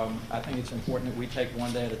 I think it's important that we take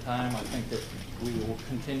one day at a time. I think that we will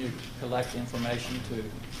continue to collect information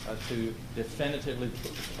to definitively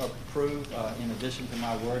prove, in addition to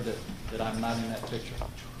my word, that I'm not in that picture.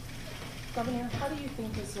 Governor, how do you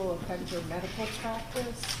think this will affect your medical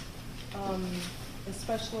practice,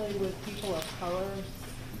 especially with people of color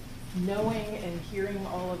knowing and hearing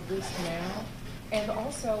all of this now? And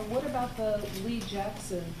also, what about the Lee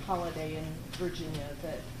Jackson holiday in Virginia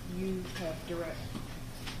that you have direct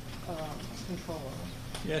control over?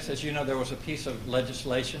 Yes, as you know, there was a piece of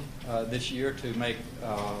legislation this year to make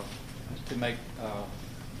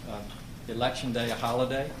Election Day a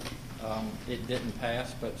holiday. It didn't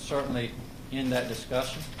pass, but certainly in that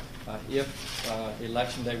discussion, if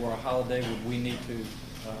Election Day were a holiday, would we need to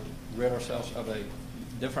rid ourselves of a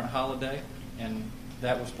different holiday? And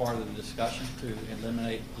that was part of the discussion, to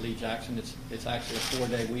eliminate Lee Jackson. It's actually a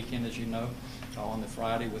 4-day weekend, as you know, on the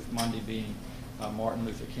Friday, with Monday being Martin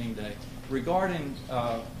Luther King Day. Regarding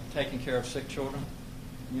taking care of sick children,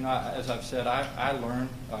 you know, as I've said, I learn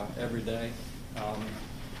every day.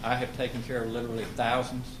 I have taken care of literally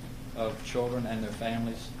thousands of children and their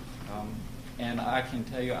families, and I can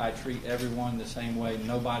tell you I treat everyone the same way.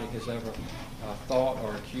 Nobody has ever thought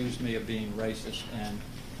or accused me of being racist, and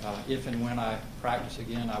if and when I practice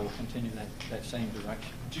again, I will continue that same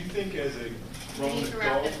direction. Do you think as a grown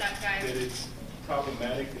adult that it's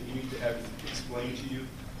problematic that you need to have it explained to you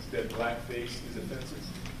that blackface is offensive?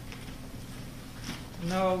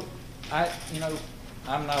 No,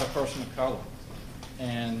 I'm not a person of color,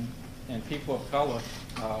 and people of color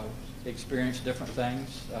experience different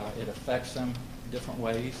things. It affects them different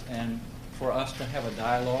ways, and for us to have a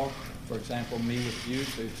dialogue, for example, me with you,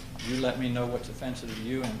 you let me know what's offensive to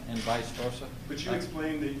you, and vice versa. But you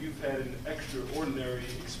explained that you've had an extraordinary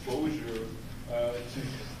exposure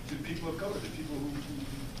to people of color, to people who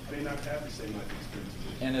may not have the same life experience.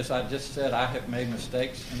 And as I just said, I have made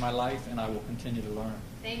mistakes in my life, and I will continue to learn.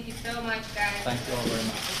 Thank you so much, guys. Thank you all very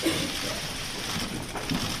much.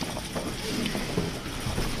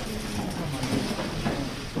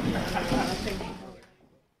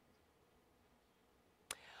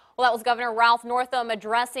 Well, that was Governor Ralph Northam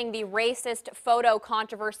addressing the racist photo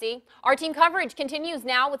controversy. Our team coverage continues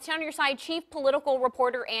now with 10 on Your Side Chief Political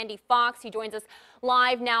Reporter Andy Fox. He joins us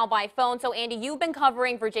live now by phone. So, Andy, you've been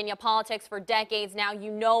covering Virginia politics for decades now.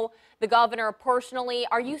 You know the governor personally.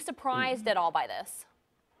 Are you surprised at all by this?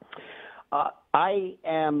 I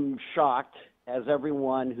am shocked, as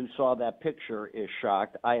everyone who saw that picture is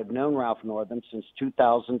shocked. I have known Ralph Northam since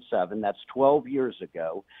 2007. That's 12 years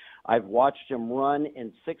ago. I've watched him run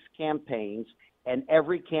in 6 campaigns, and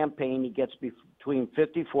every campaign he gets between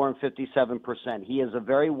 54 and 57%. He is a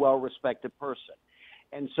very well-respected person.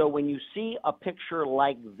 And so when you see a picture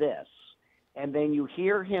like this, and then you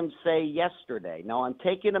hear him say yesterday, now I'm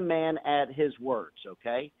taking a man at his words,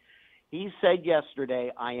 okay? He said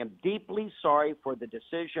yesterday, I am deeply sorry for the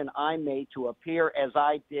decision I made to appear as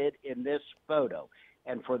I did in this photo,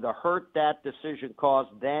 and for the hurt that decision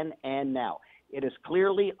caused then and now. It is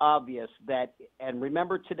clearly obvious that, and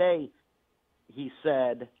remember today, he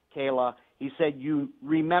said, Kayla, he said, you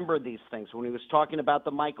remember these things. When he was talking about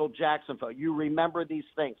the Michael Jackson photo, you remember these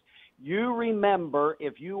things. You remember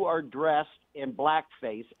if you are dressed in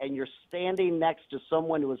blackface and you're standing next to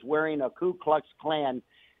someone who is wearing a Ku Klux Klan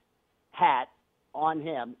hat on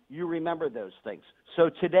him, you remember those things. So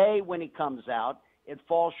today when he comes out, it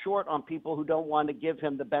falls short on people who don't want to give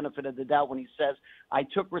him the benefit of the doubt when he says, I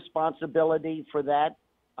took responsibility for that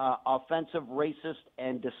offensive, racist,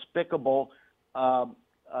 and despicable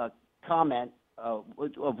comment of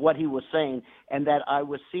what he was saying, and that I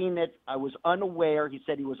was seeing it, I was unaware. He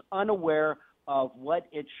said he was unaware of what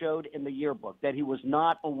it showed in the yearbook, that he was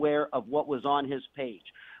not aware of what was on his page.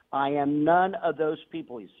 I am none of those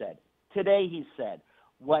people, he said. Today he said,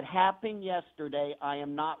 what happened yesterday, I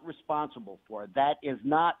am not responsible for. That is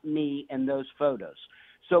not me in those photos.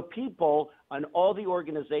 So people on all the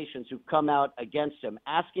organizations who've come out against him,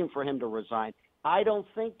 asking for him to resign, I don't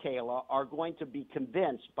think, Kayla, are going to be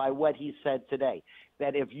convinced by what he said today.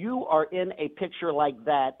 That if you are in a picture like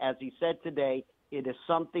that, as he said today, it is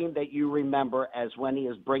something that you remember as when he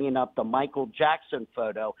is bringing up the Michael Jackson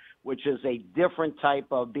photo, which is a different type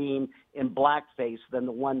of being in blackface than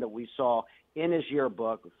the one that we saw in his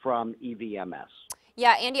yearbook from EVMS.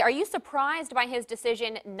 Yeah, Andy, are you surprised by his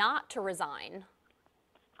decision not to resign?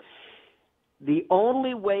 The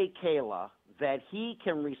only way, Kayla, that he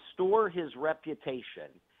can restore his reputation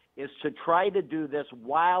is to try to do this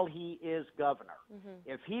while he is governor.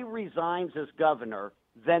 If he resigns as governor,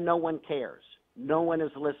 then no one cares. No one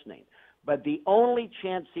is listening. But the only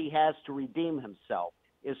chance he has to redeem himself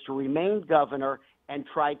is to remain governor and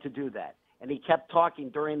try to do that. And he kept talking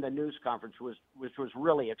during the news conference, which was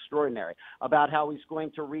really extraordinary, about how he's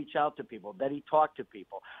going to reach out to people, that he talked to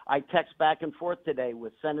people. I text back and forth today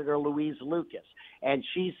with Senator Louise Lucas, and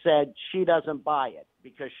she said she doesn't buy it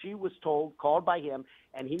because she was told, called by him,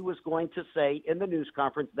 and he was going to say in the news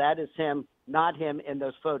conference, that is him, not him in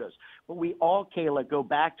those photos. But we all, Kayla, go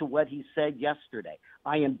back to what he said yesterday.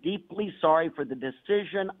 I am deeply sorry for the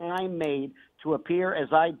decision I made to appear as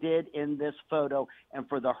I did in this photo and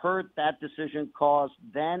for the hurt that decision caused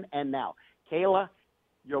then and now. Kayla,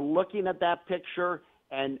 you're looking at that picture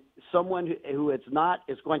and someone who it's not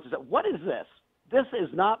is going to say, what is this? This is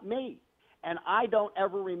not me. And I don't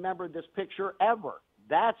ever remember this picture ever.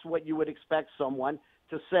 That's what you would expect someone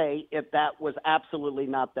to say if that was absolutely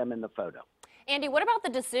not them in the photo. Andy, what about the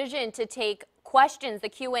decision to take questions, the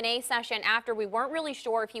Q&A session, after we weren't really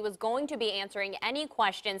sure if he was going to be answering any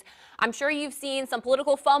questions? I'm sure you've seen some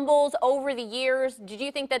political fumbles over the years. Did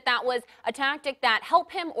you think that that was a tactic that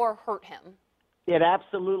helped him or hurt him? It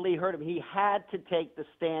absolutely hurt him. He had to take the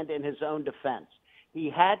stand in his own defense. He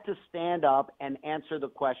had to stand up and answer the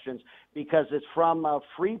questions because it's from a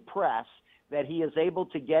free press that he is able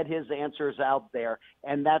to get his answers out there,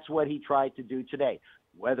 and that's what he tried to do today.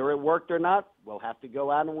 Whether it worked or not, we'll have to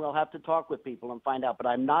go out and we'll have to talk with people and find out. But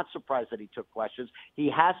I'm not surprised that he took questions.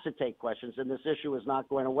 He has to take questions, and this issue is not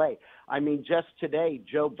going away. I mean, just today,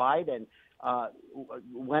 Joe Biden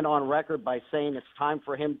went on record by saying it's time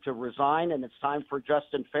for him to resign and it's time for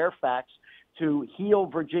Justin Fairfax to heal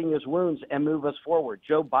Virginia's wounds and move us forward.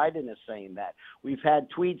 Joe Biden is saying that. We've had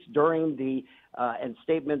tweets during the and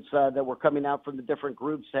statements that were coming out from the different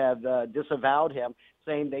groups have disavowed him,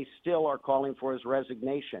 saying they still are calling for his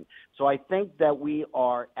resignation. So I think that we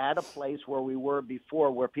are at a place where we were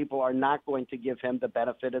before, where people are not going to give him the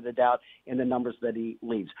benefit of the doubt in the numbers that he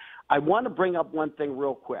leaves. I want to bring up one thing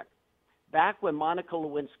real quick. Back when Monica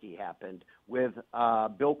Lewinsky happened with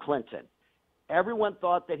Bill Clinton, everyone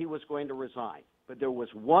thought that he was going to resign. But there was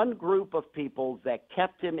one group of people that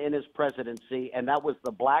kept him in his presidency, and that was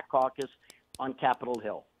the Black Caucus on Capitol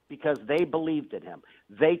Hill, because they believed in him.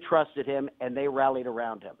 They trusted him, and they rallied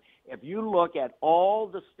around him. If you look at all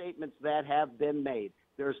the statements that have been made,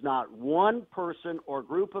 there's not one person or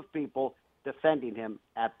group of people defending him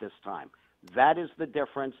at this time. That is the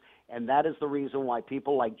difference, and that is the reason why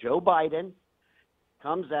people like Joe Biden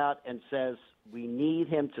comes out and says we need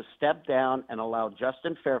him to step down and allow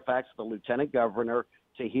Justin Fairfax, the lieutenant governor,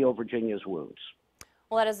 to heal Virginia's wounds.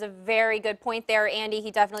 Well, that is a very good point there, Andy.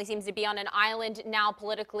 He definitely seems to be on an island now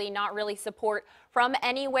politically, not really support from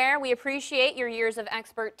anywhere. We appreciate your years of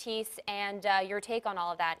expertise and your take on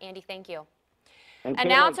all of that. Andy, thank you. And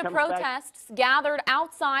now to protests gathered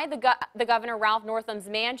outside the Governor Ralph Northam's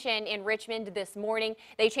mansion in Richmond this morning.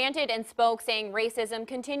 They chanted and spoke, saying racism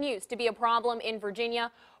continues to be a problem in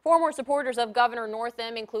Virginia. Former supporters of Governor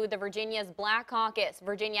Northam include the Virginia's Black Caucus,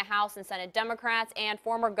 Virginia House and Senate Democrats, and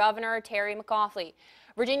former Governor Terry McAuliffe.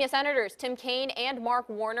 Virginia Senators Tim Kaine and Mark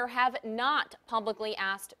Warner have not publicly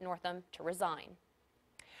asked Northam to resign.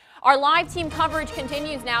 Our live team coverage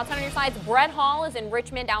continues now. 10 on your side's Brett Hall is in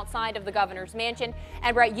Richmond outside of the governor's mansion.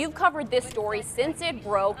 And Brett, you've covered this story since it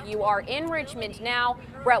broke. You are in Richmond now.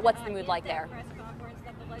 Brett, what's the mood like there?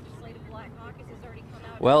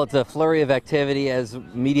 Well, it's a flurry of activity as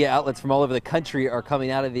media outlets from all over the country are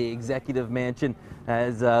coming out of the executive mansion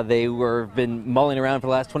as they were been mulling around for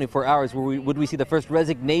the last 24 hours. Would we see the first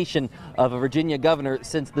resignation of a Virginia governor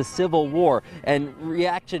since the Civil War? And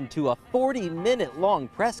reaction to a 40-minute long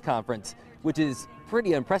press conference, which is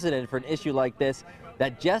pretty unprecedented for an issue like this.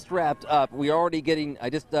 That just wrapped up. We're already getting, I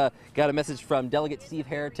just got a message from Delegate Steve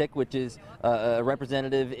Heretic, which is a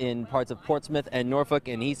representative in parts of Portsmouth and Norfolk,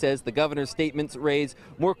 and he says the governor's statements raise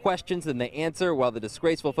more questions than they answer, while the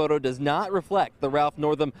disgraceful photo does not reflect the Ralph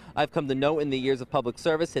Northam I've come to know in the years of public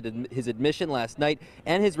service. His admission last night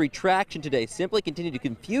and his retraction today simply continue to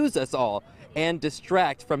confuse us all and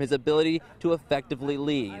distract from his ability to effectively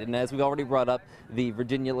lead. And as we've already brought up, the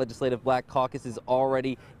Virginia Legislative Black Caucus has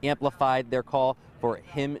already amplified their call for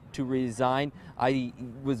him to resign. I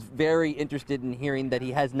was very interested in hearing that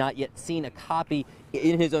he has not yet seen a copy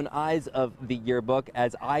in his own eyes of the yearbook,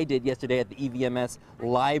 as I did yesterday at the EVMS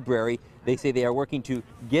library. They say they are working to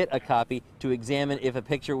get a copy to examine if a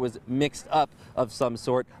picture was mixed up of some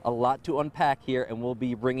sort. A lot to unpack here, and we'll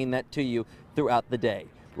be bringing that to you throughout the day.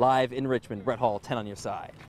 Live in Richmond, Brett Hall, 10 on your side.